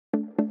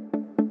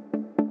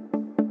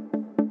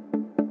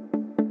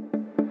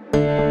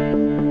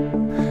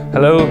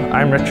Hello,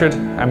 I'm Richard.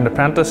 I'm an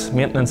Apprentice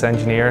Maintenance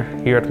Engineer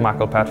here at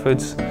Mackle Pet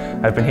Foods.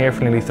 I've been here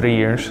for nearly 3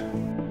 years.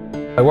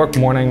 I work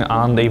morning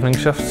and evening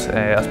shifts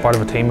as part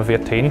of a team of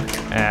 18.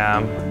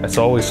 It's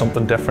always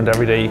something different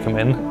every day you come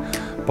in,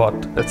 but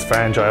it's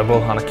very enjoyable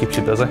and it keeps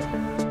you busy.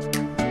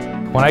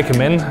 When I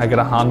come in, I get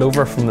a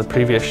handover from the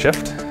previous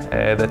shift.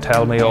 They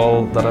tell me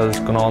all that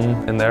has gone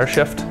on in their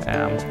shift,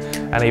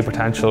 any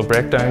potential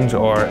breakdowns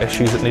or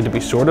issues that need to be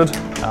sorted,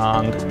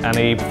 and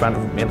any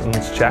preventive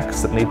maintenance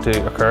checks that need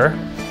to occur.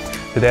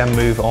 We then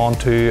move on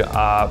to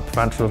a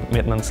preventive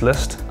maintenance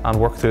list and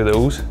work through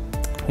those,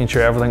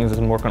 ensure everything is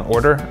in working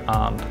order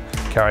and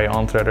carry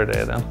on throughout our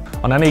day then.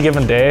 On any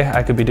given day,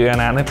 I could be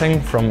doing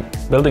anything from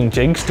building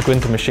jigs to go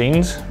into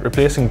machines,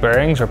 replacing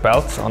bearings or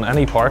belts on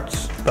any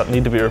parts that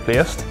need to be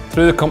replaced.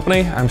 Through the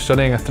company, I'm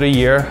studying a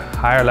 3-year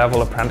higher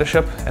level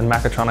apprenticeship in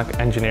mechatronic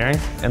engineering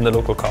in the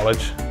local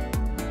college.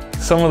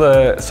 Some of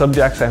the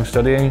subjects I'm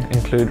studying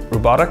include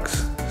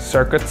robotics,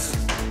 circuits,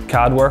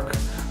 CAD work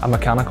and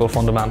mechanical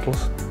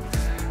fundamentals.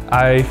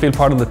 I feel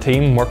part of the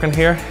team working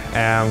here.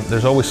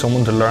 There's always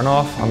someone to learn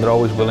off and they're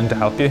always willing to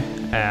help you.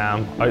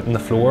 Out on the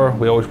floor,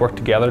 we always work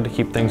together to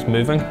keep things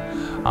moving,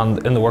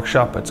 and in the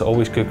workshop, it's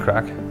always good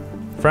crack.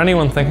 For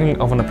anyone thinking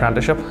of an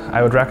apprenticeship,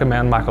 I would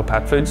recommend Mackle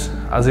Pet Foods,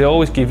 as they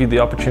always give you the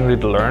opportunity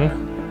to learn,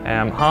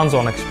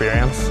 hands-on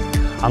experience,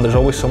 and there's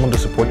always someone to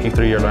support you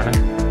through your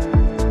learning.